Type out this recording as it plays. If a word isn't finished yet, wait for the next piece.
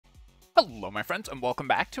Hello my friends, and welcome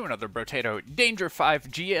back to another Brotato Danger 5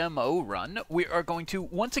 GMO run. We are going to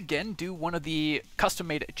once again do one of the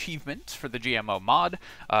custom-made achievements for the GMO mod,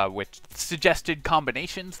 with suggested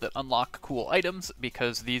combinations that unlock cool items,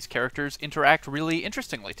 because these characters interact really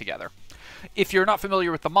interestingly together. If you're not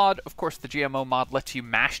familiar with the mod, of course the GMO mod lets you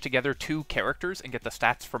mash together two characters and get the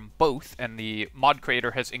stats from both, and the mod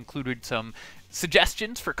creator has included some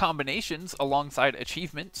suggestions for combinations alongside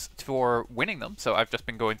achievements for winning them, so I've just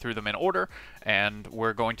been going through them in order, and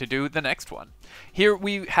we're going to do the next one. Here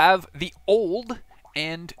we have the Old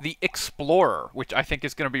and the Explorer, which I think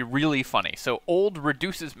is going to be really funny. So Old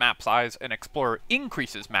reduces map size and Explorer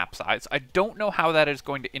increases map size. I don't know how that is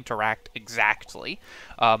going to interact exactly,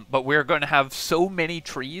 but we're going to have so many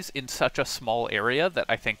trees in such a small area that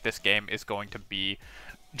I think this game is going to be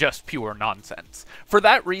just pure nonsense. For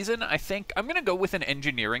that reason, I think I'm going to go with an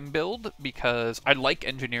engineering build, because I like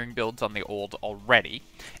engineering builds on the Old already,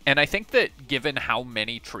 and I think that given how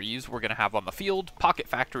many trees we're going to have on the field, Pocket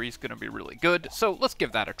Factory is going to be really good, so let's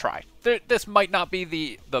give that a try. This might not be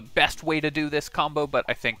the best way to do this combo, but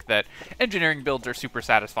I think that engineering builds are super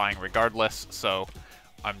satisfying regardless, so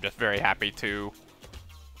I'm just very happy to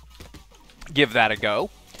give that a go.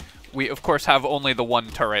 We, of course, have only the one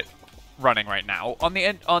turret running right now. On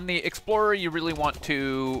the Explorer, you really want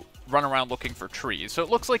to run around looking for trees. So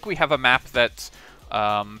it looks like we have a map that's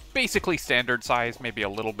basically standard size, maybe a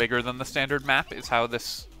little bigger than the standard map is how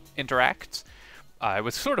this interacts. I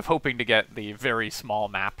was sort of hoping to get the very small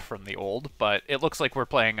map from the Old, but it looks like we're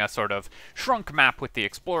playing a sort of shrunk map with the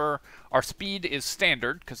Explorer. Our speed is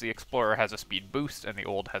standard, because the Explorer has a speed boost and the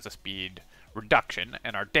Old has a speed reduction,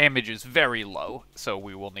 and our damage is very low, so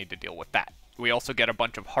we will need to deal with that. We also get a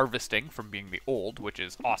bunch of harvesting from being the Old, which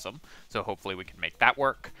is awesome, so hopefully we can make that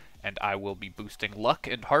work, and I will be boosting luck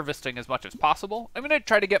and harvesting as much as possible. I'm going to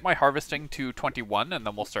try to get my harvesting to 21, and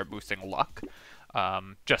then we'll start boosting luck,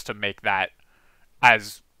 just to make that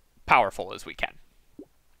as powerful as we can.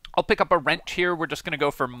 I'll pick up a wrench here. We're just going to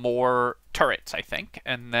go for more turrets, I think,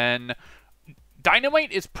 and then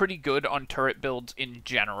dynamite is pretty good on turret builds in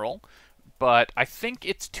general, but I think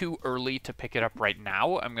it's too early to pick it up right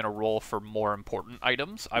now. I'm going to roll for more important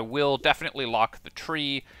items. I will definitely lock the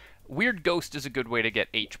tree. Weird Ghost is a good way to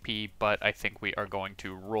get HP, but I think we are going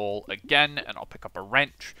to roll again, and I'll pick up a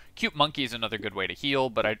wrench. Cute Monkey is another good way to heal,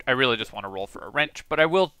 but I really just want to roll for a wrench. But I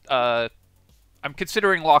will, I'm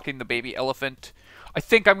considering locking the Baby Elephant. I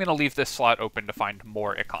think I'm going to leave this slot open to find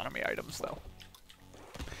more economy items, though.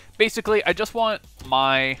 Basically, I just want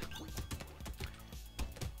my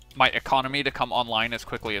economy to come online as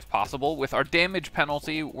quickly as possible. With our damage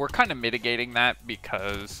penalty, we're kind of mitigating that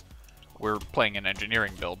because we're playing an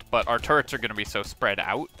engineering build, but our turrets are going to be so spread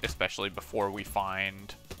out, especially before we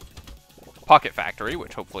find Pocket Factory,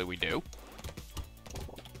 which hopefully we do,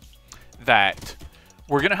 that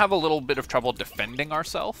we're going to have a little bit of trouble defending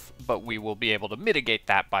ourselves, but we will be able to mitigate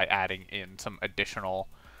that by adding in some additional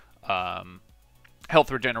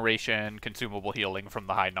health regeneration, consumable healing from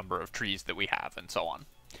the high number of trees that we have, and so on.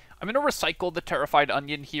 I'm going to recycle the Terrified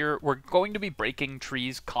Onion here. We're going to be breaking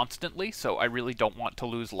trees constantly, so I really don't want to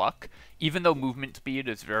lose luck. Even though movement speed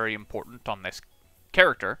is very important on this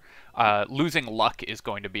character, losing luck is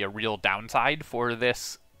going to be a real downside for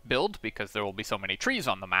this build, because there will be so many trees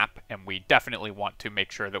on the map, and we definitely want to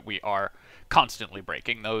make sure that we are constantly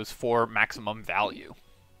breaking those for maximum value.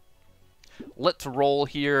 Let's roll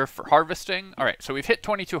here for harvesting. Alright, so we've hit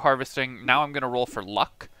 22 harvesting. Now I'm going to roll for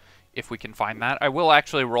luck, if we can find that. I will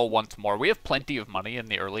actually roll once more. We have plenty of money in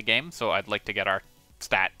the early game, so I'd like to get our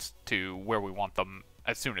stats to where we want them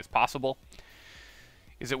as soon as possible.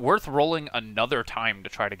 Is it worth rolling another time to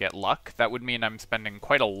try to get luck? That would mean I'm spending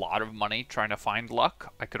quite a lot of money trying to find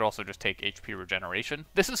luck. I could also just take HP regeneration.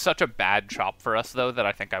 This is such a bad chop for us, though, that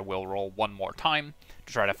I think I will roll one more time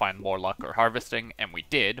to try to find more luck or harvesting, and we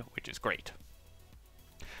did, which is great.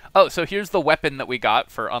 Oh, so here's the weapon that we got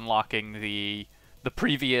for unlocking the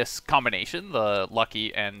previous combination, the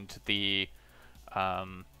Lucky and the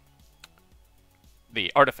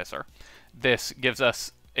Artificer. This gives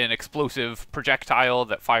us an explosive projectile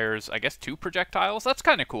that fires, I guess, 2 projectiles. That's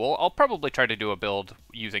kind of cool. I'll probably try to do a build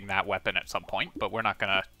using that weapon at some point, but we're not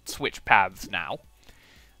going to switch paths now.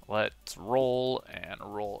 Let's roll and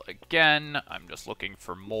roll again. I'm just looking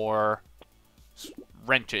for more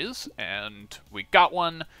wrenches, and we got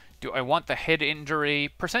one. Do I want the head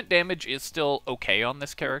injury? Percent damage is still okay on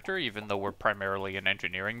this character, even though we're primarily an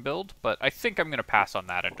engineering build, but I think I'm going to pass on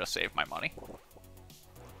that and just save my money.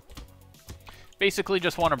 Basically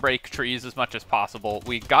just want to break trees as much as possible.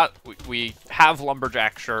 We have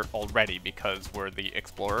Lumberjack shirt already because we're the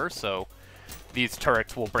Explorer, so these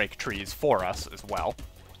turrets will break trees for us as well.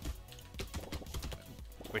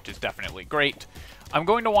 which is definitely great. I'm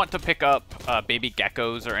going to want to pick up baby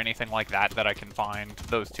geckos or anything like that I can find.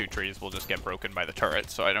 Those 2 trees will just get broken by the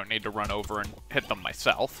turrets, so I don't need to run over and hit them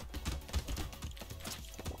myself.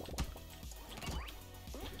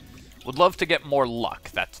 Would love to get more luck.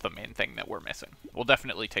 That's the main thing that we're missing. We'll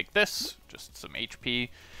definitely take this, just some HP.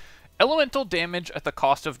 Elemental damage at the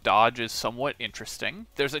cost of dodge is somewhat interesting.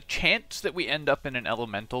 There's a chance that we end up in an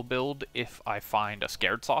elemental build if I find a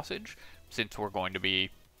scared sausage, since we're going to be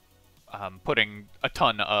putting a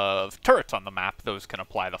ton of turrets on the map. Those can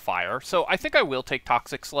apply the fire. So I think I will take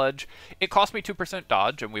Toxic Sludge. It costs me 2%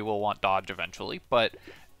 dodge, and we will want dodge eventually, but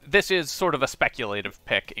this is sort of a speculative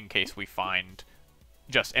pick in case we find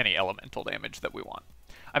just any elemental damage that we want.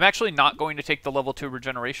 I'm actually not going to take the level 2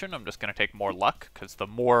 regeneration. I'm just going to take more luck, because the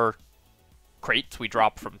more crates we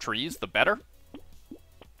drop from trees, the better.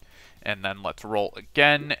 And then let's roll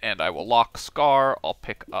again, and I will lock Scar. I'll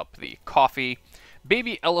pick up the coffee.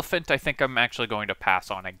 Baby elephant, I think I'm actually going to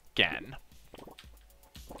pass on again.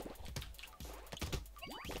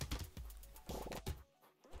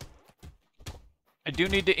 I do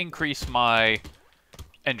need to increase my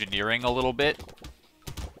engineering a little bit.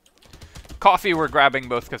 Coffee we're grabbing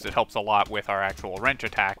both because it helps a lot with our actual wrench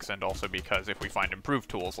attacks, and also because if we find improved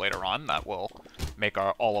tools later on, that will make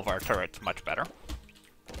all of our turrets much better.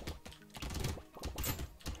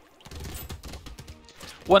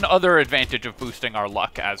 One other advantage of boosting our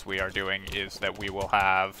luck as we are doing is that we will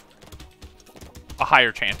have a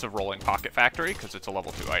higher chance of rolling Pocket Factory, because it's a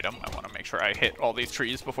level 2 item. I want to make sure I hit all these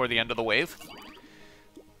trees before the end of the wave.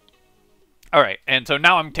 Alright, and so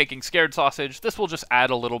now I'm taking Scared Sausage. This will just add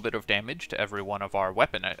a little bit of damage to every one of our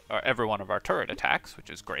every one of our turret attacks, which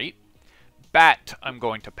is great. Bat, I'm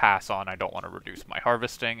going to pass on. I don't want to reduce my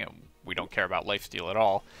harvesting, and we don't care about lifesteal at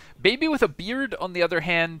all. Baby with a beard, on the other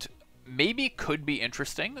hand, maybe could be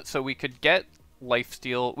interesting. So we could get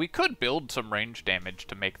lifesteal. We could build some range damage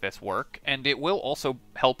to make this work, and it will also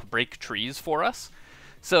help break trees for us.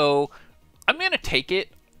 So I'm going to take it.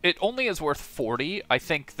 It only is worth 40. I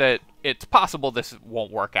think that it's possible this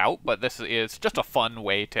won't work out, but this is just a fun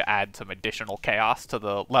way to add some additional chaos to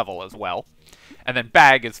the level as well. And then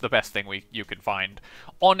bag is the best thing you can find.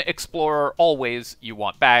 On Explorer, always you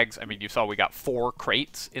want bags. I mean, you saw we got 4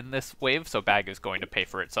 crates in this wave, so bag is going to pay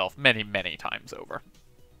for itself many, many times over.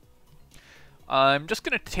 I'm just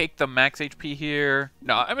going to take the max HP here.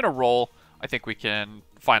 No, I'm going to roll. I think we can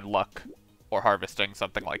find luck or harvesting,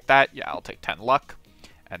 something like that. Yeah, I'll take 10 luck.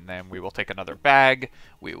 And then we will take another bag.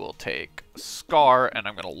 We will take Scar, and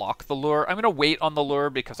I'm going to lock the lure. I'm going to wait on the lure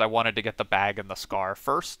because I wanted to get the bag and the Scar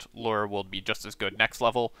first. Lure will be just as good next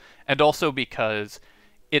level. And also because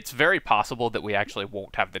it's very possible that we actually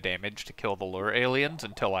won't have the damage to kill the lure aliens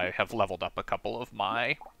until I have leveled up a couple of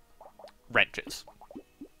my wrenches.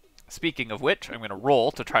 Speaking of which, I'm going to roll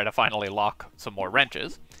to try to finally lock some more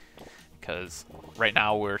wrenches, because right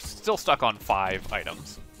now we're still stuck on 5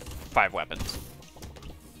 items, 5 weapons.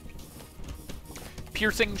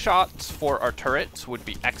 Piercing shots for our turrets would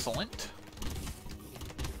be excellent.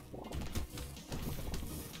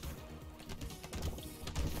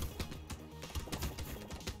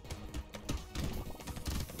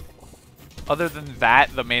 Other than that,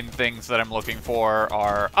 the main things that I'm looking for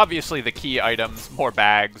are obviously the key items, more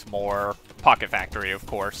bags, more Pocket Factory, of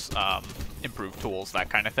course, improved tools, that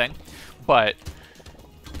kind of thing. But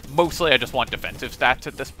mostly I just want defensive stats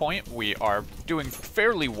at this point. We are doing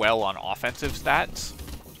fairly well on offensive stats,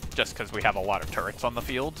 just because we have a lot of turrets on the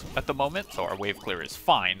field at the moment, so our wave clear is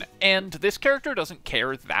fine. And this character doesn't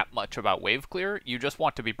care that much about wave clear, you just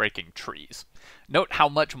want to be breaking trees. Note how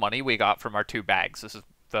much money we got from our 2 bags.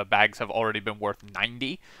 The bags have already been worth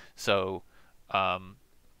 90, so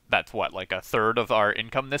that's what, like a third of our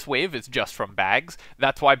income this wave is just from bags.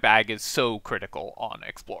 That's why bag is so critical on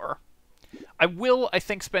Explorer. I will, I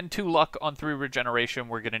think, spend 2 luck on 3 regeneration.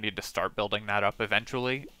 We're going to need to start building that up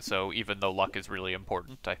eventually. So even though luck is really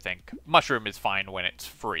important, I think mushroom is fine when it's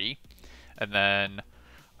free. And then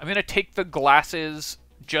I'm going to take the glasses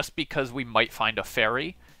just because we might find a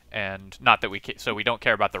fairy. And not that so we don't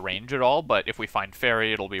care about the range at all, but if we find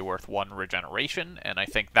fairy, it'll be worth 1 regeneration. And I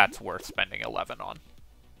think that's worth spending 11 on.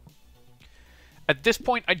 At this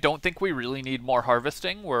point, I don't think we really need more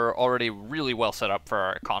harvesting. We're already really well set up for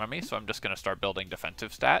our economy, so I'm just going to start building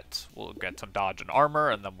defensive stats. We'll get some dodge and armor,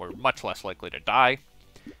 and then we're much less likely to die.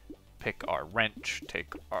 Pick our wrench,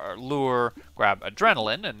 take our lure, grab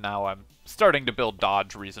adrenaline, and now I'm starting to build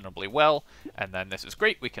dodge reasonably well. And then this is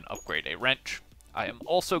great, we can upgrade a wrench. I am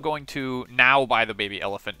also going to now buy the baby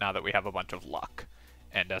elephant now that we have a bunch of luck.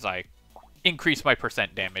 And as I increase my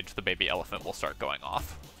percent damage, the baby elephant will start going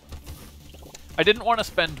off. I didn't want to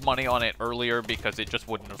spend money on it earlier because it just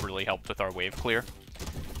wouldn't have really helped with our wave clear.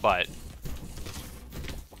 But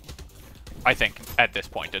I think at this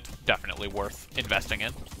point it's definitely worth investing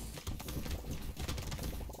in.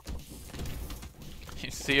 You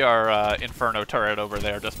see our Inferno turret over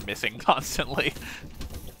there just missing constantly.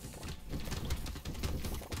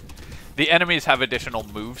 The enemies have additional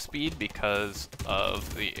move speed because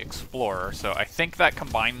of the Explorer, so I think that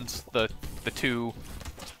combines the two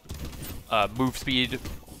move speed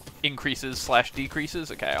increases slash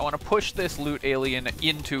decreases. Okay, I want to push this loot alien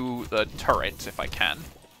into the turrets if I can.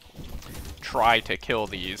 Try to kill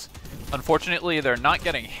these. Unfortunately, they're not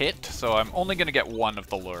getting hit, so I'm only going to get one of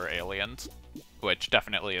the lure aliens, which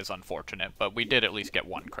definitely is unfortunate, but we did at least get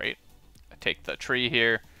one crate. I take the tree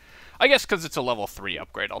here. I guess because it's a level 3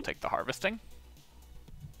 upgrade, I'll take the harvesting.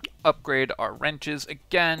 Upgrade our wrenches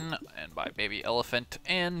again, and buy baby elephant,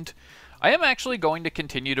 and I am actually going to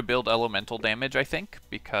continue to build elemental damage, I think,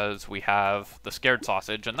 because we have the scared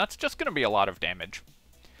sausage, and that's just going to be a lot of damage.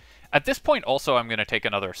 At this point, also, I'm going to take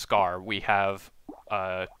another Scar. We have,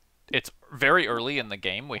 it's very early in the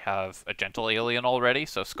game. We have a gentle alien already,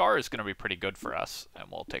 so Scar is going to be pretty good for us. And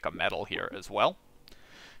we'll take a metal here as well.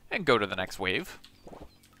 And go to the next wave.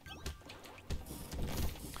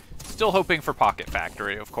 Still hoping for Pocket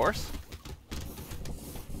Factory, of course.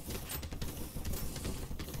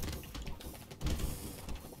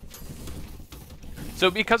 So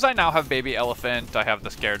because I now have Baby Elephant, I have the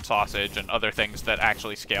Scared Sausage, and other things that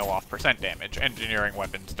actually scale off percent damage. Engineering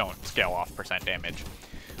weapons don't scale off percent damage.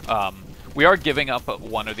 We are giving up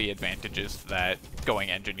one of the advantages that going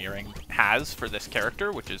engineering has for this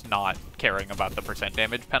character, which is not caring about the percent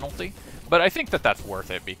damage penalty. But I think that that's worth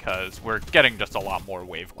it because we're getting just a lot more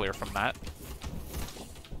wave clear from that.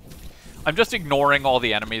 I'm just ignoring all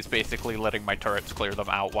the enemies, basically letting my turrets clear them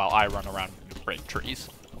out while I run around and break trees.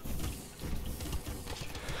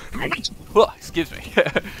 Oh, excuse me.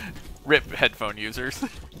 RIP headphone users.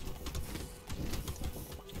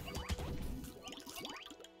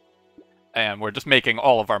 And we're just making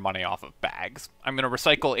all of our money off of bags. I'm going to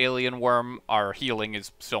recycle Alien Worm. Our healing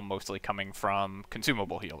is still mostly coming from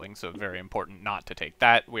consumable healing, so very important not to take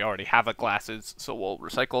that. We already have a glasses, so we'll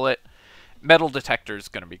recycle it. Metal detector is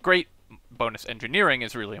going to be great. Bonus engineering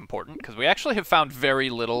is really important, because we actually have found very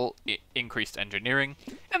little increased engineering,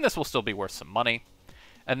 and this will still be worth some money.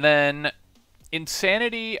 And then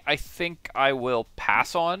Insanity, I think I will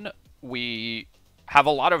pass on. We have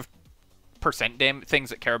a lot of things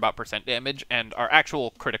that care about percent damage, and our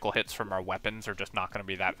actual critical hits from our weapons are just not going to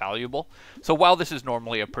be that valuable. So while this is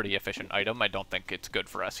normally a pretty efficient item, I don't think it's good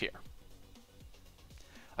for us here.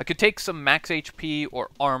 I could take some max HP or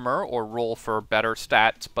armor or roll for better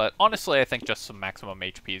stats, but honestly I think just some maximum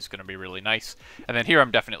HP is going to be really nice. And then here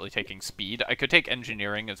I'm definitely taking speed. I could take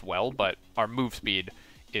engineering as well, but our move speed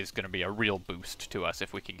is going to be a real boost to us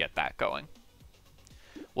if we can get that going.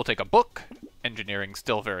 We'll take a book. Engineering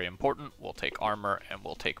still very important. We'll take armor and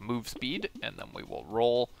we'll take move speed, and then we will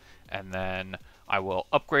roll. And then I will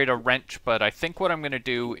upgrade a wrench, but I think what I'm going to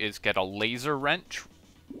do is get a laser wrench.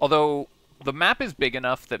 Although the map is big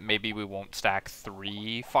enough that maybe we won't stack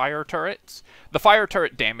 3 fire turrets. The fire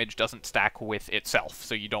turret damage doesn't stack with itself,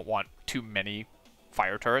 so you don't want too many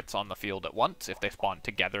fire turrets on the field at once. If they spawn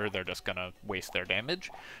together, they're just going to waste their damage.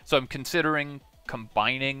 So I'm considering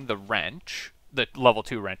combining the wrench, the level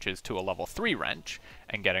 2 wrenches, to a level 3 wrench,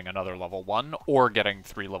 and getting another level 1, or getting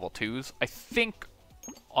 3 level 2s. I think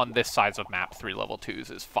on this size of map, 3 level 2s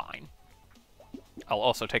is fine. I'll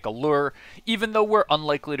also take a lure. Even though we're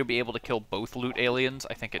unlikely to be able to kill both loot aliens,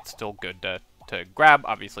 I think it's still good to grab.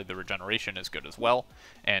 Obviously, the regeneration is good as well.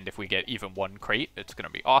 And if we get even 1 crate, it's going to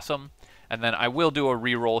be awesome. And then I will do a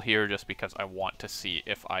reroll here just because I want to see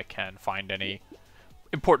if I can find any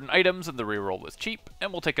important items, and the reroll was cheap.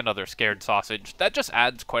 And we'll take another Scared Sausage. That just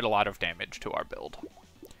adds quite a lot of damage to our build.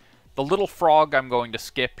 The little frog I'm going to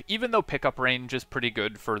skip, even though pickup range is pretty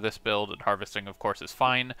good for this build, and harvesting, of course, is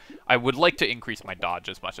fine. I would like to increase my dodge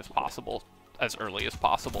as much as possible, as early as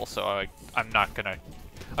possible, so I'm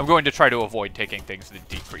going to try to avoid taking things that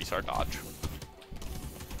decrease our dodge.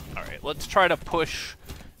 Alright, let's try to push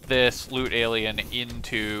this loot alien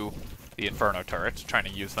into the Inferno turrets, trying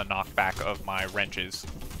to use the knockback of my wrenches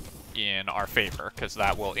in our favor, because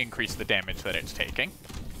that will increase the damage that it's taking.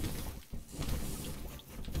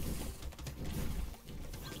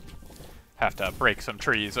 Have to break some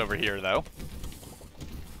trees over here, though.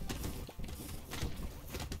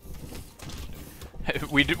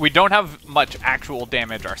 We don't have much actual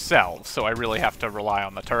damage ourselves, so I really have to rely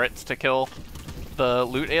on the turrets to kill the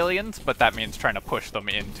loot aliens, but that means trying to push them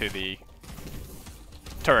into the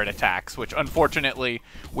turret attacks, which unfortunately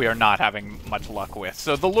we are not having much luck with.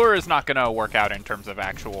 So the lure is not going to work out in terms of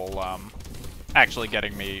actually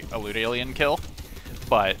getting me a loot alien kill,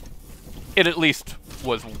 but it at least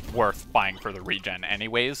was worth buying for the regen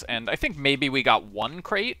anyways, and I think maybe we got one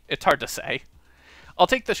crate. It's hard to say. I'll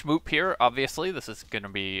take the Schmoop here, obviously. This is going to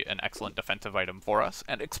be an excellent defensive item for us,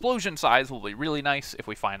 and explosion size will be really nice if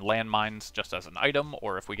we find landmines just as an item,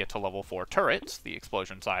 or if we get to level 4 turrets, the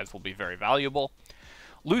explosion size will be very valuable.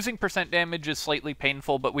 Losing percent damage is slightly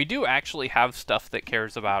painful, but we do actually have stuff that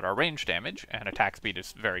cares about our range damage, and attack speed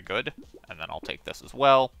is very good, and then I'll take this as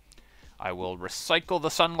well. I will recycle the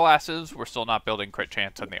sunglasses. We're still not building crit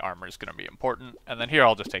chance, and the armor is going to be important, and then here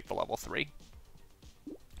I'll just take the level 3.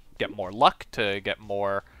 Get more luck to get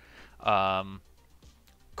more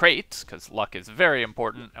crates, because luck is very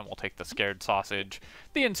important, and we'll take the Scared Sausage,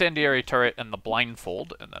 the Incendiary Turret, and the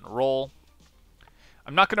Blindfold, and then roll.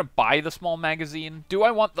 I'm not going to buy the small magazine. Do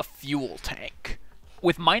I want the fuel tank?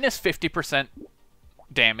 With minus 50%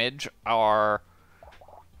 damage, our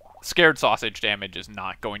Scared Sausage damage is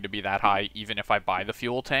not going to be that high, even if I buy the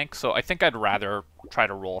fuel tank, so I think I'd rather try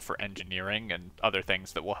to roll for engineering and other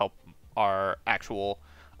things that will help our actual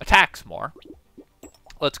attacks more.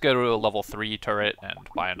 Let's go to a level 3 turret and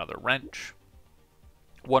buy another wrench.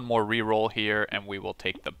 One more reroll here, and we will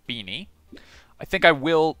take the beanie. I think I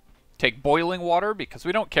will take boiling water, because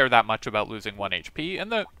we don't care that much about losing 1 HP,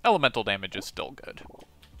 and the elemental damage is still good.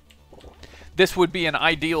 This would be an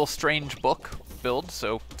ideal Strange Book build,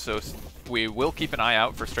 so we will keep an eye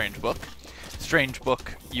out for Strange Book. Strange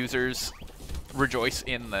Book users rejoice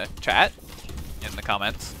in the chat, in the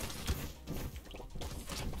comments.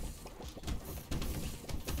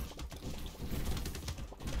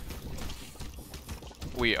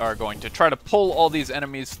 We are going to try to pull all these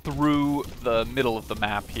enemies through the middle of the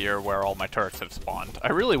map here where all my turrets have spawned.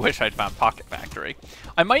 I really wish I'd found Pocket Factory.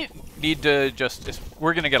 I might need to just...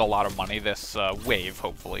 We're going to get a lot of money this wave,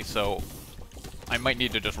 hopefully, so I might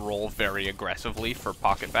need to just roll very aggressively for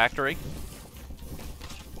Pocket Factory.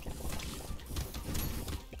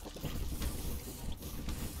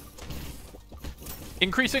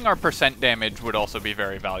 Increasing our percent damage would also be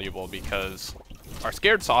very valuable, because our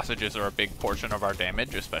Scared Sausages are a big portion of our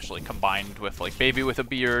damage, especially combined with, like, Baby with a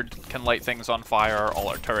Beard can light things on fire, all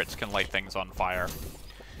our turrets can light things on fire.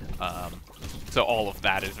 So all of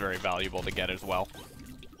that is very valuable to get as well.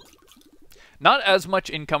 Not as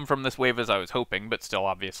much income from this wave as I was hoping, but still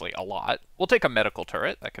obviously a lot. We'll take a medical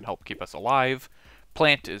turret, that can help keep us alive.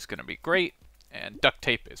 Plant is going to be great, and duct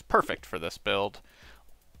tape is perfect for this build.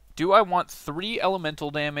 Do I want 3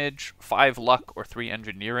 elemental damage, 5 luck, or 3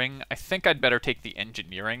 engineering? I think I'd better take the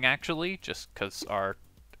engineering, actually, just because our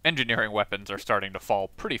engineering weapons are starting to fall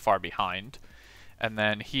pretty far behind. And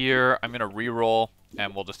then here, I'm going to reroll,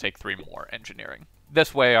 and we'll just take 3 more engineering.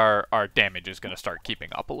 This way, our damage is going to start keeping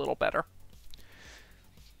up a little better.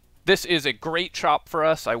 This is a great shop for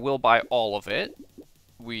us. I will buy all of it.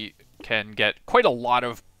 We can get quite a lot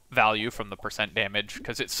of value from the percent damage,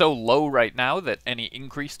 because it's so low right now that any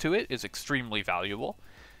increase to it is extremely valuable.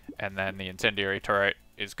 And then the Incendiary Turret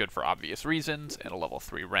is good for obvious reasons, and a level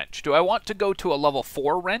 3 wrench. Do I want to go to a level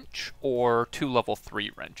 4 wrench or 2 level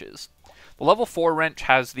 3 wrenches? The level 4 wrench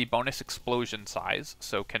has the bonus explosion size,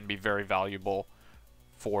 so can be very valuable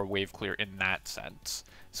for wave clear in that sense.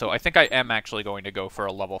 So I think I am actually going to go for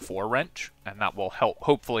a level 4 wrench, and that will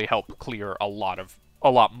hopefully help clear a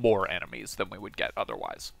lot more enemies than we would get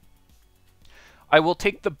otherwise. I will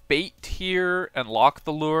take the bait here and lock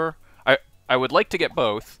the lure. I would like to get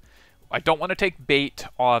both. I don't want to take bait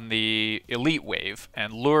on the elite wave,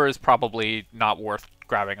 and lure is probably not worth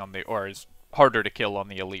grabbing on the, or is harder to kill on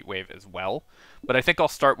the elite wave as well. But I think I'll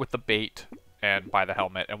start with the bait and buy the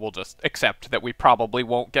helmet, and we'll just accept that we probably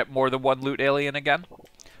won't get more than 1 loot alien again.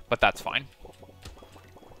 But that's fine.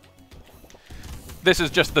 This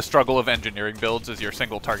is just the struggle of engineering builds, as your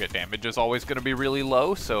single target damage is always going to be really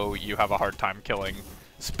low, so you have a hard time killing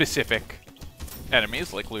specific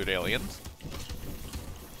enemies like loot aliens.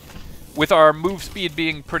 With our move speed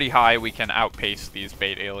being pretty high, we can outpace these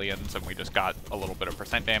bait aliens, and we just got a little bit of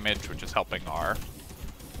percent damage, which is helping our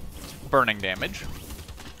burning damage.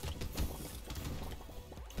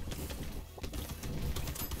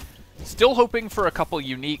 Still hoping for a couple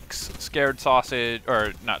uniques, Scared Sausage,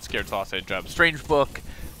 or not Scared Sausage, Strange Book,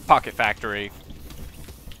 Pocket Factory,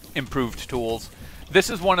 improved tools. This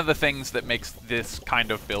is one of the things that makes this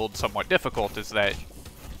kind of build somewhat difficult, is that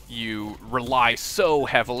you rely so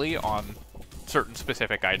heavily on certain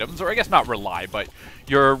specific items, or I guess not rely, but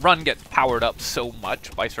your run gets powered up so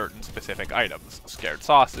much by certain specific items. Scared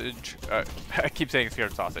Sausage, I keep saying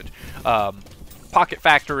Scared Sausage. Pocket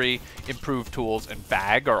Factory, Improved Tools, and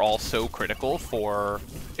Bag are all so critical for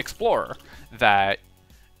Explorer that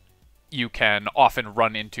you can often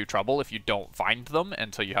run into trouble if you don't find them,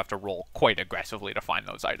 and so you have to roll quite aggressively to find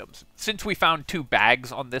those items. Since we found 2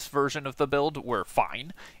 bags on this version of the build, we're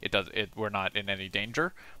fine. We're not in any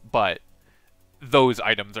danger, but those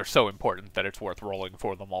items are so important that it's worth rolling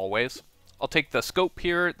for them always. I'll take the scope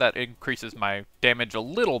here. That increases my damage a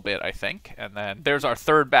little bit, I think. And then there's our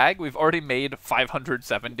 3rd bag. We've already made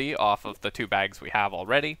 570 off of the 2 bags we have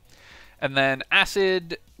already. And then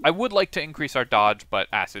acid, I would like to increase our dodge, but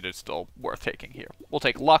acid is still worth taking here. We'll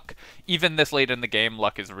take luck. Even this late in the game,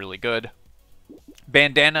 luck is really good.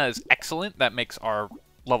 Bandana is excellent. That makes our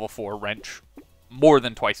level 4 wrench more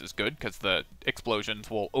than twice as good, because the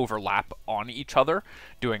explosions will overlap on each other,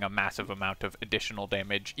 doing a massive amount of additional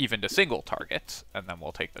damage, even to single targets. And then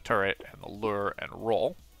we'll take the turret and the lure and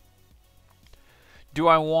roll. Do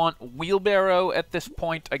I want wheelbarrow at this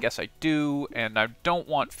point? I guess I do, and I don't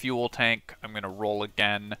want fuel tank. I'm going to roll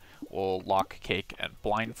again. We'll lock, cake, and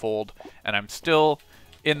blindfold, and I'm still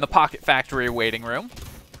in the Pocket Factory waiting room.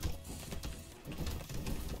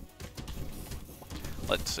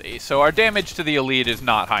 Let's see. So our damage to the elite is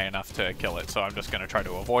not high enough to kill it, so I'm just going to try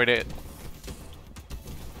to avoid it.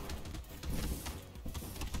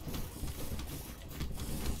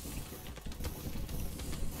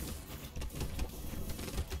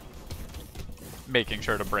 Making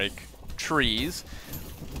sure to break trees.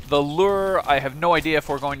 The lure, I have no idea if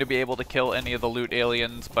we're going to be able to kill any of the loot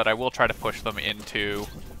aliens, but I will try to push them into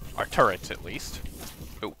our turrets at least.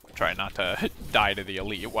 Ooh, try not to die to the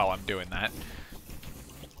elite while I'm doing that.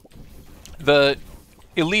 The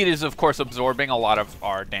elite is, of course, absorbing a lot of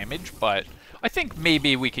our damage, but I think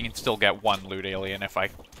maybe we can still get 1 loot alien if I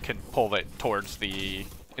can pull it towards the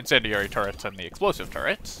incendiary turrets and the explosive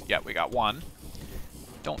turrets. Yeah, we got 1.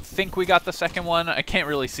 Don't think we got the 2nd one. I can't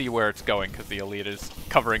really see where it's going because the elite is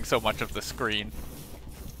covering so much of the screen.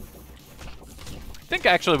 I think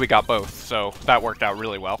actually we got both, so that worked out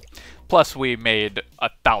really well. Plus we made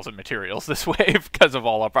 1,000 materials this wave because of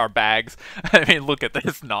all of our bags. I mean, look at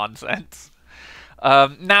this nonsense.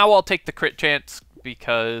 Now I'll take the crit chance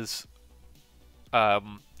because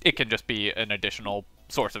it can just be an additional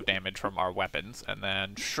source of damage from our weapons. And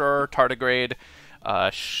then sure, tardigrade,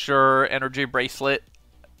 sure, energy bracelet.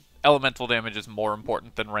 Elemental damage is more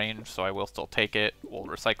important than range, so I will still take it. We'll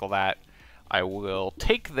recycle that. I will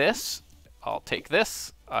take this. I'll take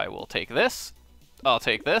this. I will take this. I'll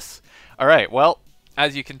take this. Alright, well,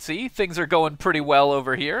 as you can see, things are going pretty well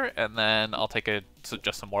over here, and then I'll take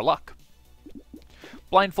just some more luck.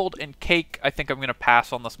 Blindfold and cake, I think I'm going to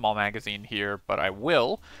pass on the small magazine here, but I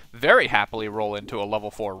will very happily roll into a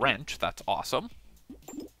level 4 wrench. That's awesome.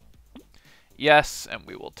 Yes, and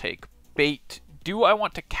we will take bait. Do I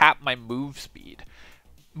want to cap my move speed?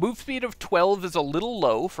 Move speed of 12 is a little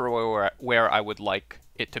low for where I would like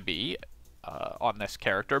it to be on this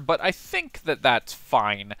character, but I think that that's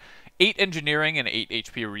fine. 8 engineering and 8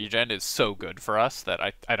 HP regen is so good for us that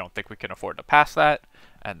I don't think we can afford to pass that.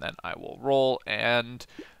 And then I will roll, and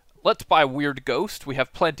let's buy Weird Ghost. We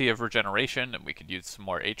have plenty of regeneration, and we could use some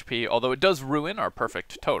more HP, although it does ruin our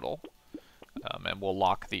perfect total. And we'll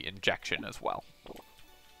lock the injection as well.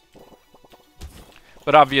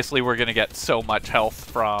 But obviously we're going to get so much health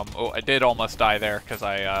from... Oh, I did almost die there because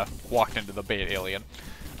I walked into the bait alien.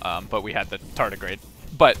 But we had the tardigrade.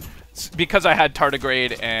 But because I had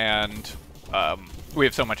tardigrade and we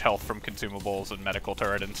have so much health from consumables and medical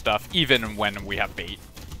turret and stuff, even when we have bait,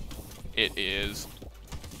 it is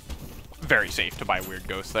very safe to buy Weird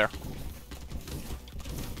Ghost there.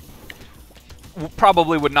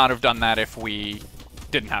 Probably would not have done that if we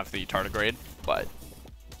didn't have the tardigrade, but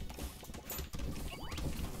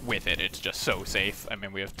with it, it's just so safe. I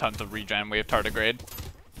mean, we have tons of regen, we have tardigrade.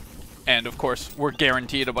 And of course, we're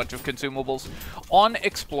guaranteed a bunch of consumables. On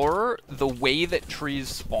Explorer, the way that trees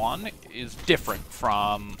spawn is different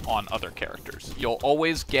from on other characters. You'll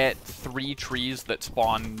always get 3 trees that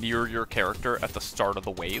spawn near your character at the start of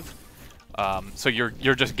the wave. So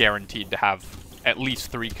you're just guaranteed to have at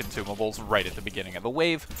least 3 consumables right at the beginning of the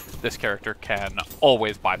wave. This character can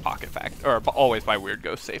always buy always buy Weird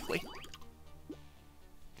Ghost safely.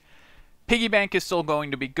 Piggy bank is still going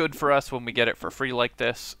to be good for us when we get it for free like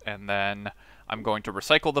this, and then I'm going to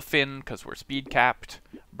recycle the fin because we're speed capped.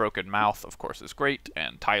 Broken mouth, of course, is great,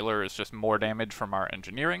 and Tyler is just more damage from our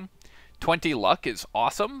engineering. 20 luck is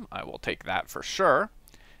awesome. I will take that for sure.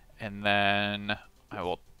 And then I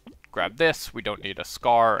will grab this. We don't need a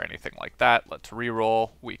scar or anything like that. Let's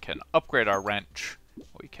reroll. We can upgrade our wrench.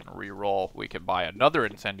 We can reroll. We can buy another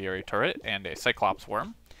incendiary turret and a Cyclops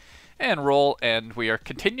worm. And roll, and we are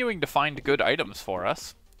continuing to find good items for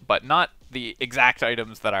us, but not the exact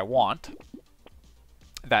items that I want.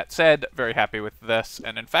 That said, very happy with this,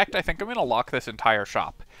 and in fact, I think I'm going to lock this entire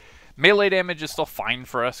shop. Melee damage is still fine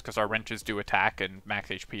for us, because our wrenches do attack, and max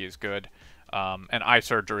HP is good. And eye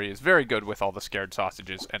surgery is very good with all the scared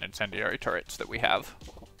sausages and incendiary turrets that we have.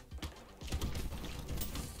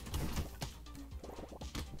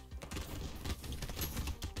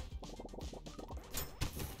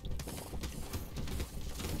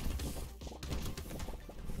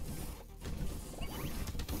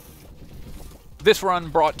 This run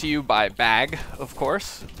brought to you by Bag, of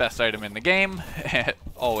course. Best item in the game. It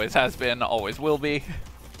always has been, always will be.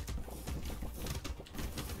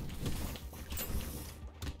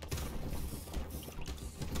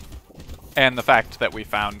 And the fact that we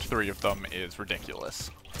found 3 of them is ridiculous.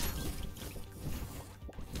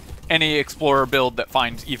 Any explorer build that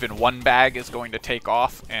finds even 1 bag is going to take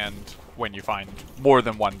off, and when you find more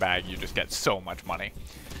than 1 bag, you just get so much money.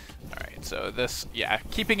 Alright, so this, yeah,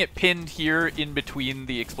 keeping it pinned here in between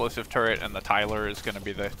the explosive turret and the Tyler is going to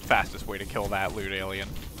be the fastest way to kill that loot alien.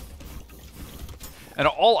 And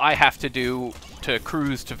all I have to do to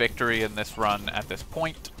cruise to victory in this run at this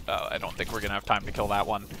point, I don't think we're going to have time to kill that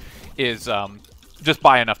one, is just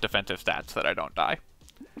buy enough defensive stats that I don't die.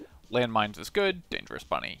 Landmines is good, Dangerous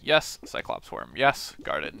Bunny, yes, Cyclops Worm, yes,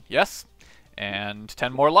 Garden, yes, and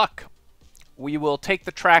 10 more luck. We will take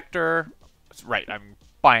the tractor, right, I'm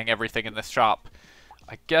buying everything in this shop.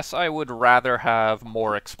 I guess I would rather have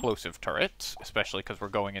more explosive turrets, especially because we're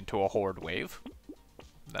going into a horde wave.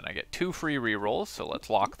 Then I get 2 free rerolls, so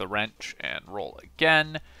let's lock the wrench and roll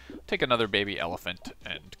again. Take another baby elephant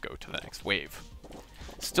and go to the next wave.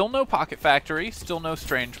 Still no Pocket Factory, still no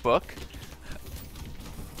Strange Book.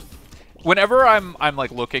 Whenever I'm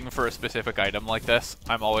like looking for a specific item like this,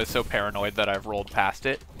 I'm always so paranoid that I've rolled past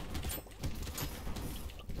it.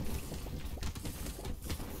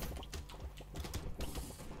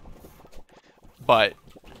 But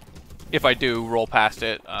if I do roll past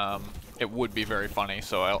it, it would be very funny,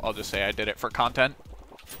 so I'll just say I did it for content.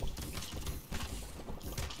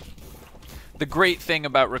 The great thing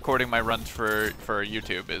about recording my runs for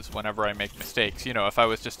YouTube is whenever I make mistakes, you know, if I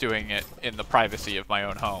was just doing it in the privacy of my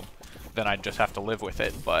own home, then I'd just have to live with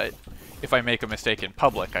it. But if I make a mistake in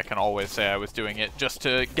public, I can always say I was doing it just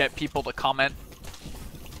to get people to comment.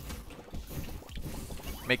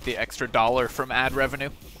 Make the extra $1 from ad revenue.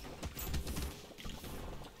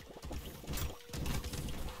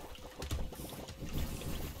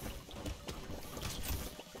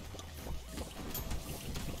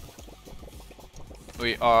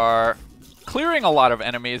 We are clearing a lot of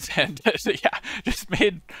enemies and yeah, just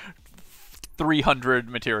made 300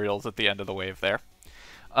 materials at the end of the wave there.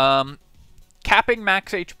 Capping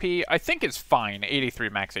max HP, I think is fine. 83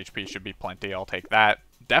 max HP should be plenty. I'll take that.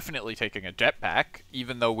 Definitely taking a jetpack,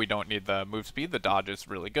 even though we don't need the move speed. The dodge is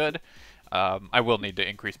really good. I will need to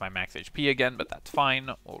increase my max HP again, but that's fine.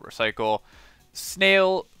 We'll recycle.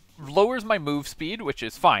 Snail lowers my move speed, which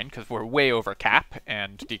is fine because we're way over cap,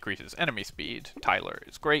 and decreases enemy speed. Tyler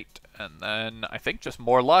is great. And then I think just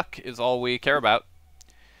more luck is all we care about.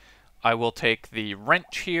 I will take the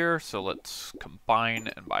wrench here, so let's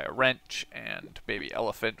combine and buy a wrench, and baby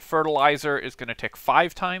elephant. Fertilizer is going to tick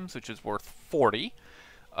 5 times, which is worth 40.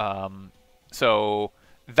 So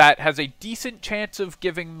that has a decent chance of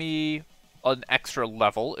giving me an extra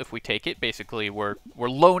level if we take it. Basically, we're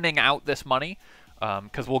loaning out this money,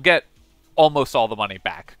 because we'll get almost all the money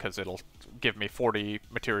back, because it'll give me 40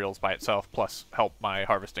 materials by itself, plus help my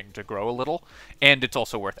harvesting to grow a little, and it's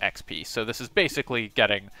also worth XP. So this is basically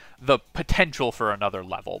getting the potential for another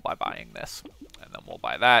level by buying this. And then we'll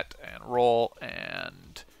buy that, and roll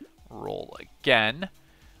again.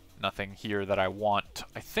 Nothing here that I want.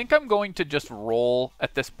 I think I'm going to just roll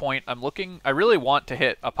at this point. I really want to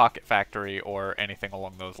hit a Pocket Factory or anything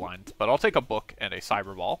along those lines, but I'll take a book and a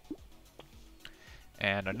Cyber Ball.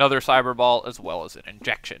 And another Cyber Ball, as well as an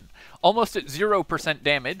injection. Almost at 0%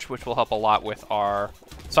 damage, which will help a lot with our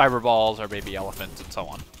Cyber Balls, our baby elephants, and so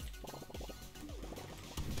on.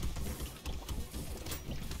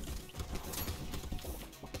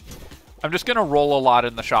 I'm just going to roll a lot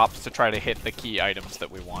in the shops to try to hit the key items that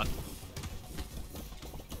we want.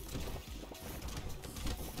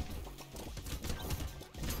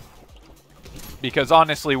 Because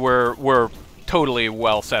honestly, we're totally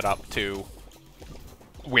well set up to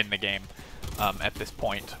win the game at this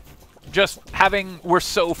point. We're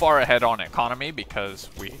so far ahead on economy because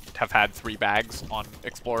we have had 3 bags on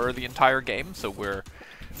Explorer the entire game, so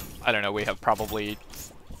I don't know, we have probably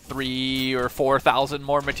 3,000 or 4,000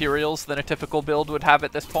 more materials than a typical build would have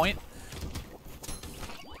at this point.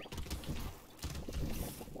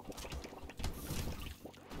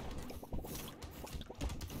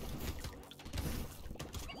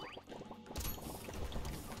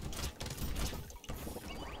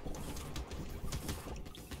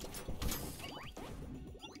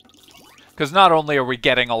 Because not only are we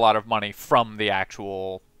getting a lot of money from the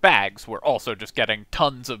actual bags, we're also just getting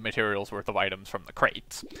tons of materials worth of items from the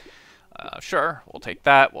crates. Sure, we'll take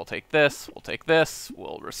that, we'll take this, we'll take this,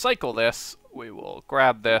 we'll recycle this, we will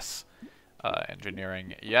grab this,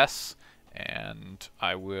 engineering, yes, and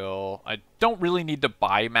I don't really need to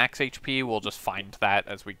buy max HP, we'll just find that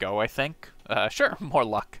as we go, I think. Sure, more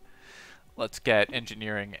luck. Let's get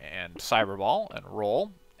engineering and cyberball and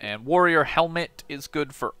roll. And warrior helmet is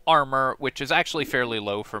good for armor, which is actually fairly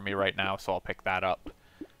low for me right now, so I'll pick that up.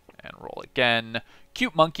 And roll again.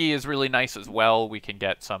 Cute monkey is really nice as well. We can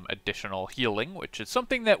get some additional healing, which is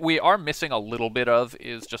something that we are missing a little bit of,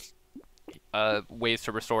 is just ways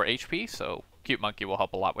to restore HP, so cute monkey will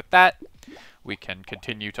help a lot with that. We can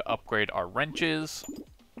continue to upgrade our wrenches.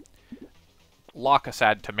 Lock a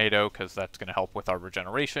sad tomato, because that's going to help with our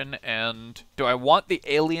regeneration. And do I want the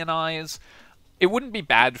alien eyes? It wouldn't be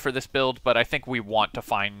bad for this build, but I think we want to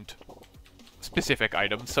find specific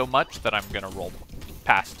items so much that I'm going to roll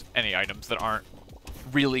past any items that aren't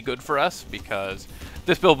really good for us, because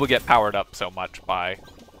this build will get powered up so much by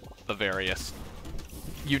the various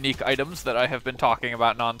unique items that I have been talking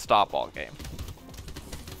about non-stop all game.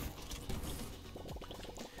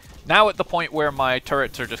 Now at the point where my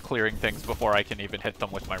turrets are just clearing things before I can even hit them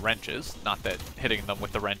with my wrenches. Not that hitting them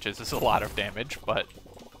with the wrenches is a lot of damage, but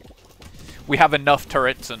we have enough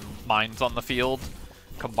turrets and mines on the field,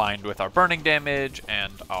 combined with our burning damage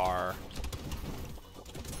and our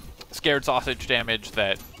scared sausage damage,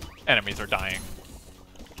 that enemies are dying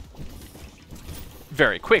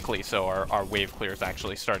very quickly, so our wave clear is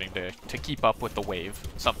actually starting to keep up with the wave,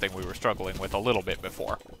 something we were struggling with a little bit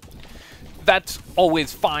before. That's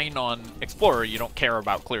always fine on Explorer. You don't care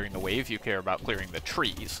about clearing the wave, you care about clearing the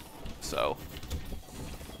trees. So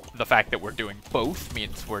the fact that we're doing both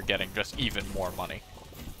means we're getting just even more money.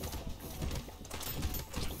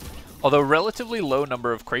 Although relatively low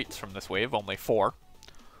number of crates from this wave, only 4.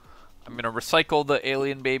 I'm going to recycle the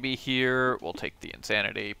alien baby here. We'll take the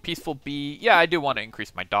insanity. Peaceful bee. Yeah, I do want to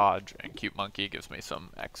increase my dodge, and cute monkey gives me some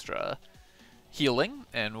extra healing,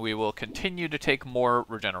 and we will continue to take more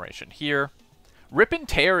regeneration here. Rip and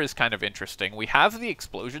tear is kind of interesting. We have the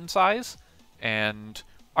explosion size, and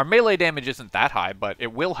our melee damage isn't that high, but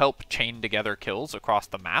it will help chain together kills across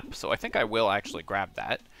the map, so I think I will actually grab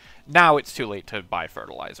that. Now it's too late to buy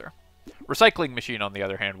fertilizer. Recycling machine, on the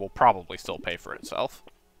other hand, will probably still pay for itself.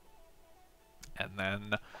 And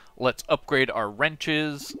then let's upgrade our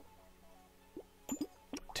wrenches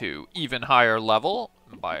to even higher level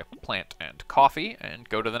by plant and coffee, and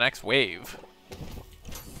go to the next wave.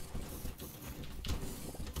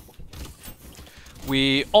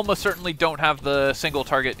 We almost certainly don't have the single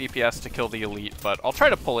target DPS to kill the elite, but I'll try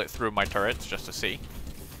to pull it through my turrets just to see.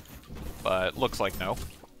 But looks like no.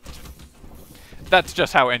 That's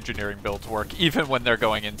just how engineering builds work. Even when they're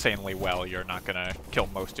going insanely well, you're not going to kill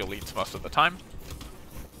most elites most of the time.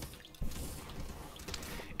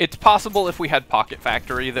 It's possible if we had Pocket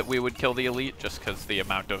Factory that we would kill the elite, just because the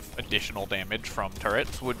amount of additional damage from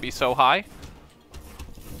turrets would be so high.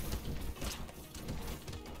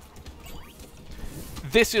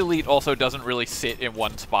 This elite also doesn't really sit in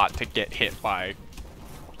one spot to get hit by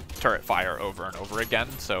turret fire over and over again,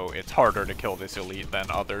 so it's harder to kill this elite than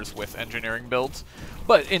others with engineering builds.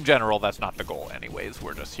 But in general, that's not the goal anyways.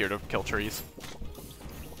 We're just here to kill trees.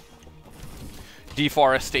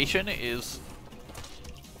 Deforestation is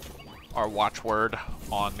our watchword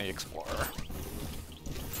on the Explorer.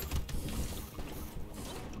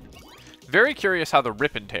 Very curious how the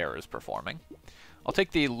Rip and Tear is performing. I'll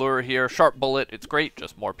take the lure here. Sharp bullet, it's great,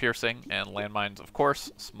 just more piercing. And landmines, of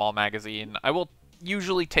course. Small magazine. I will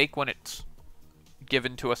usually take when it's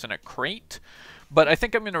given to us in a crate, but I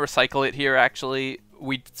think I'm going to recycle it here, actually.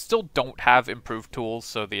 We still don't have improved tools,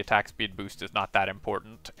 so the attack speed boost is not that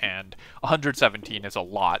important, and 117 is a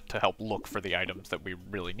lot to help look for the items that we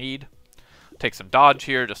really need. Take some dodge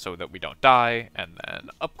here just so that we don't die, and then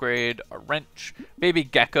upgrade a wrench. Baby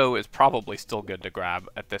gecko is probably still good to grab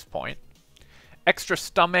at this point. Extra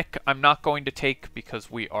stomach I'm not going to take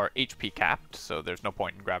because we are HP capped, so there's no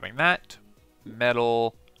point in grabbing that.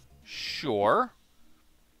 Metal, sure.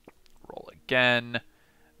 Roll again.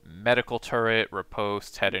 Medical turret,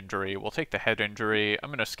 riposte, head injury. We'll take the head injury. I'm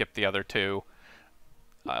going to skip the other two.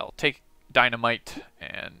 I'll take dynamite,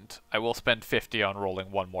 and I will spend 50 on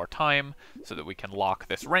rolling one more time so that we can lock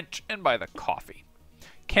this wrench and buy the coffee.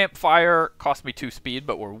 Campfire cost me 2 speed,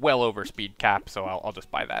 but we're well over speed cap, so I'll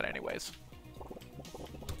just buy that anyways.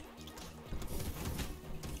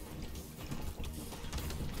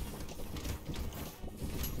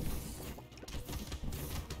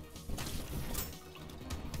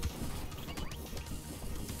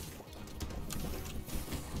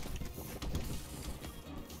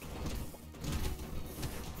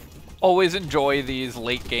 Always enjoy these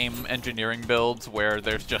late-game engineering builds where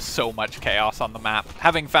there's just so much chaos on the map.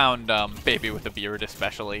 Having found Baby with a Beard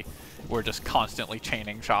especially, we're just constantly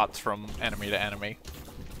chaining shots from enemy to enemy.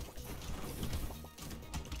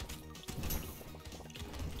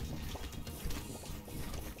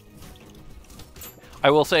 I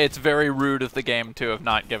will say it's very rude of the game to have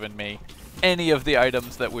not given me any of the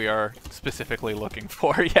items that we are specifically looking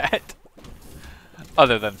for yet,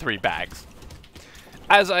 other than 3 bags.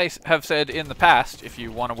 As I have said in the past, if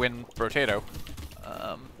you want to win Brotato,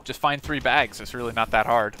 just find 3 bags. It's really not that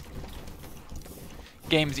hard.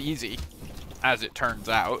 Game's easy, as it turns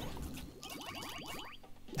out.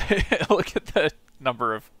 Look at the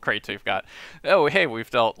number of crates we've got. Oh, hey, we've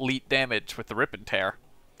dealt elite damage with the Rip and Tear.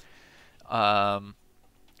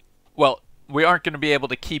 Well, we aren't going to be able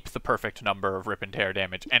to keep the perfect number of Rip and Tear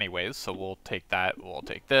damage anyways, so we'll take that. We'll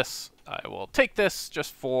take this. I will take this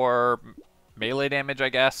just for melee damage, I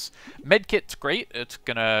guess. Medkit's great. It's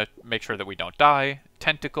going to make sure that we don't die.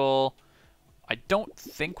 Tentacle, I don't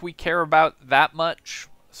think we care about that much,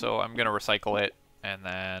 so I'm going to recycle it, and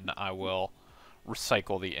then I will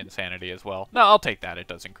recycle the Insanity as well. No, I'll take that. It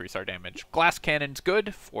does increase our damage. Glass Cannon's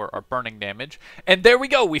good for our burning damage. And there we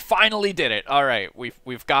go. We finally did it. All right.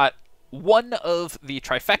 We've got one of the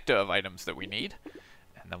trifecta of items that we need.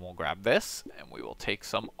 And then we'll grab this, and we will take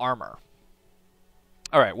some armor.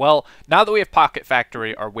 All right, well, now that we have Pocket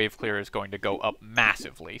Factory, our wave clear is going to go up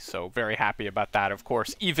massively, so very happy about that, of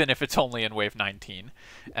course, even if it's only in wave 19.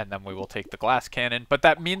 And then we will take the Glass Cannon, but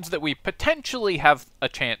that means that we potentially have a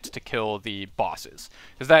chance to kill the bosses,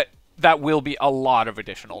 because that will be a lot of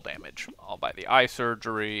additional damage. I'll buy the Eye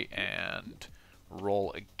Surgery and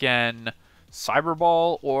roll again.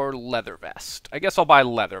 Cyberball or Leather Vest? I guess I'll buy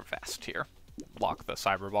Leather Vest here. Lock the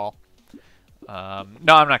Cyberball. No, I'm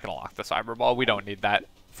not going to lock the Cyberball. We don't need that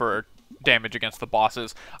for damage against the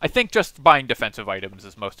bosses. I think just buying defensive items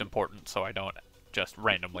is most important, so I don't just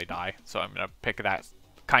randomly die. So I'm going to pick that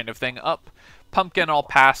kind of thing up. Pumpkin I'll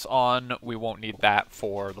pass on. We won't need that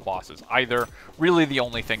for the bosses either. Really, the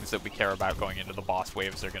only things that we care about going into the boss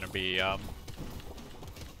waves are going to be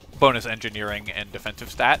bonus engineering and defensive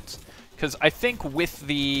stats. Because I think with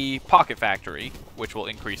the Pocket Factory, which will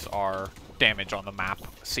increase our damage on the map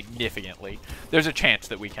significantly, there's a chance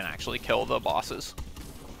that we can actually kill the bosses.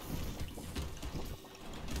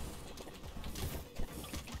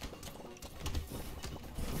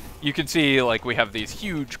 You can see, like, we have these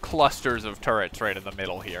huge clusters of turrets right in the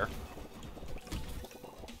middle here.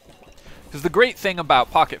 Because the great thing about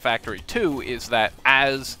Pocket Factory 2 is that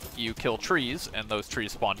as you kill trees, and those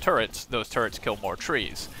trees spawn turrets, those turrets kill more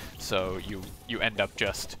trees. So you end up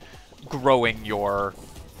just growing your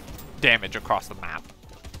damage across the map.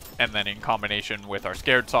 And then in combination with our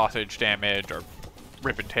Scared Sausage damage, or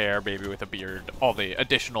Rip and Tear, Baby with a Beard, all the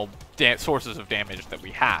additional sources of damage that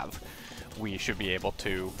we have, we should be able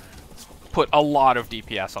to put a lot of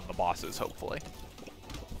DPS on the bosses, hopefully.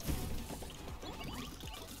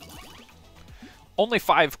 Only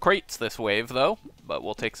 5 crates this wave, though, but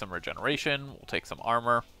we'll take some regeneration, we'll take some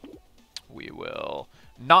armor. We will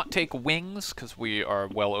not take wings, because we are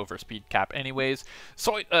well over speed cap anyways.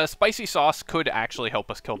 So Spicy Sauce could actually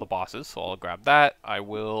help us kill the bosses, so I'll grab that. I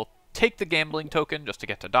will take the Gambling Token just to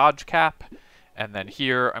get to dodge cap. And then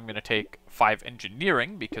here, I'm going to take 5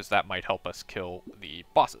 Engineering, because that might help us kill the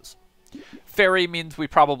bosses. Fairy means we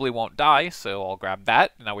probably won't die, so I'll grab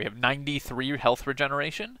that. Now we have 93 health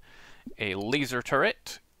regeneration. A laser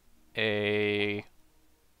turret, another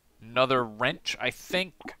wrench, I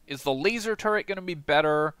think. Is the laser turret going to be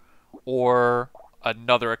better, or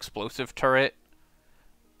another explosive turret?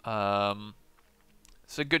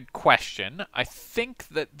 It's a good question. I think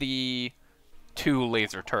that the 2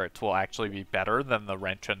 laser turrets will actually be better than the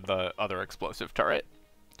wrench and the other explosive turret.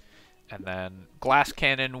 And then Glass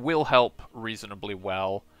Cannon will help reasonably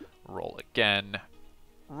well. Roll again,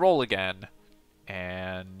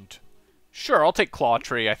 and sure, I'll take Claw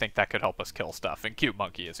Tree. I think that could help us kill stuff, and Cute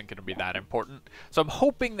Monkey isn't going to be that important. So I'm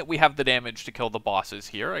hoping that we have the damage to kill the bosses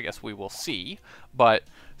here. I guess we will see. But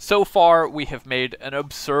so far, we have made an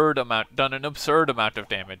absurd amount, done an absurd amount of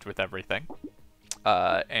damage with everything.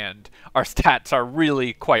 And our stats are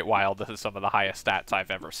really quite wild. This is some of the highest stats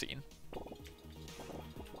I've ever seen.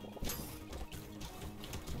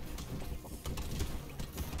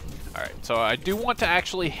 Alright, so I do want to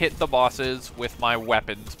actually hit the bosses with my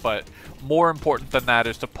weapons, but more important than that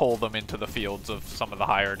is to pull them into the fields of some of the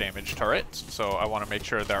higher damage turrets. So I want to make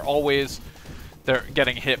sure they're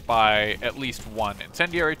getting hit by at least 1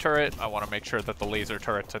 incendiary turret. I want to make sure that the laser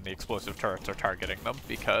turrets and the explosive turrets are targeting them,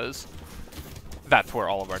 because that's where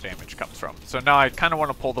all of our damage comes from. So now I kind of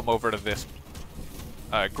want to pull them over to this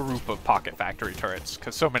group of Pocket Factory turrets,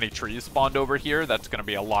 because so many trees spawned over here, that's going to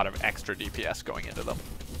be a lot of extra DPS going into them.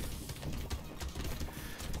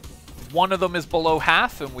 One of them is below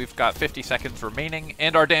half, and we've got 50 seconds remaining,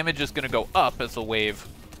 and our damage is going to go up as the wave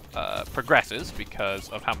progresses because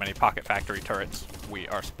of how many Pocket Factory turrets we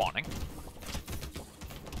are spawning.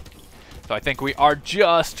 So I think we are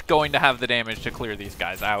just going to have the damage to clear these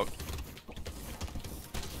guys out.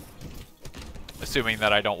 Assuming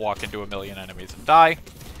that I don't walk into a million enemies and die.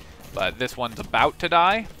 But this one's about to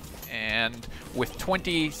die, and with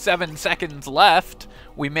 27 seconds left,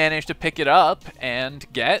 we managed to pick it up and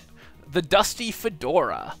get the Dusty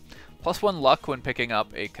Fedora. +1 luck when picking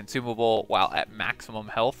up a consumable while at maximum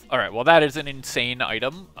health. Alright, well that is an insane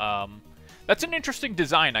item. That's an interesting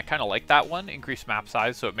design. I kind of like that one. Increased map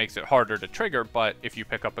size, so it makes it harder to trigger, but if you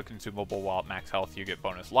pick up a consumable while at max health, you get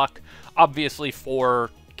bonus luck. Obviously, for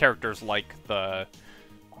characters like the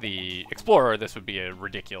Explorer, this would be a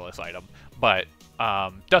ridiculous item. But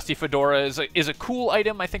Dusty Fedora is a cool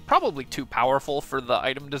item. I think probably too powerful for the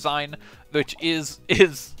item design, which is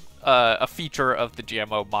a feature of the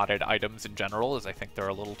GMO modded items in general, is I think they're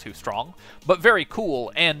a little too strong. But very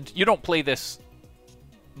cool, and you don't play this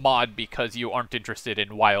mod because you aren't interested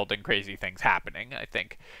in wild and crazy things happening. I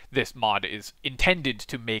think this mod is intended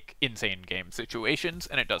to make insane game situations,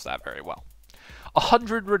 and it does that very well.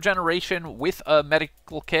 100 regeneration with a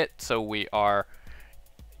medical kit, so we are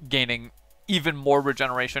gaining even more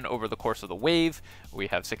regeneration over the course of the wave. We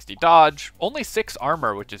have 60 dodge, only 6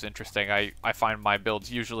 armor, which is interesting. I find my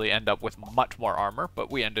builds usually end up with much more armor,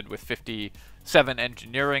 but we ended with 57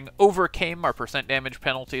 engineering, overcame our percent damage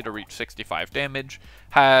penalty to reach 65 damage,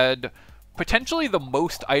 had potentially the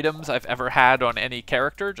most items I've ever had on any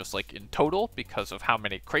character, just like in total, because of how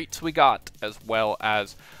many crates we got, as well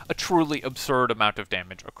as a truly absurd amount of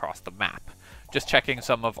damage across the map. Just checking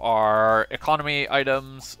some of our economy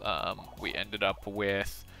items, we ended up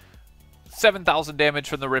with 7,000 damage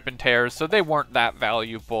from the Rip and Tears, so they weren't that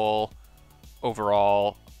valuable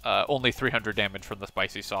overall. Only 300 damage from the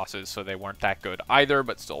spicy sauces, so they weren't that good either,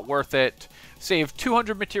 but still worth it. Saved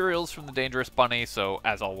 200 materials from the Dangerous Bunny, so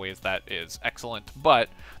as always, that is excellent. But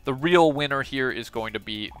the real winner here is going to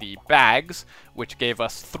be the bags, which gave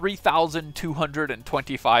us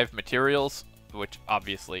 3,225 materials, which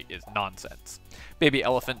obviously is nonsense. Baby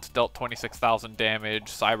Elephant dealt 26,000 damage,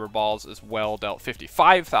 Cyber Balls as well dealt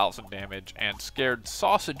 55,000 damage, and Scared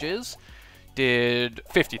Sausages did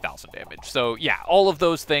 50,000 damage. So yeah, all of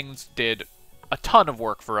those things did a ton of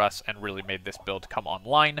work for us and really made this build come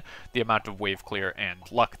online. The amount of wave clear and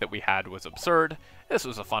luck that we had was absurd. This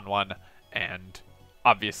was a fun one, and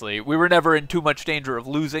obviously we were never in too much danger of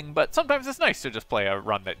losing, but sometimes it's nice to just play a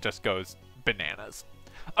run that just goes bananas.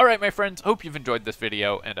 Alright my friends, hope you've enjoyed this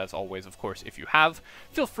video, and as always, of course, if you have,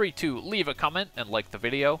 feel free to leave a comment and like the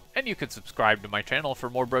video, and you can subscribe to my channel for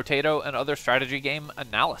more Brotato and other strategy game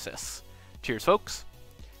analysis. Cheers folks,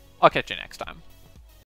 I'll catch you next time.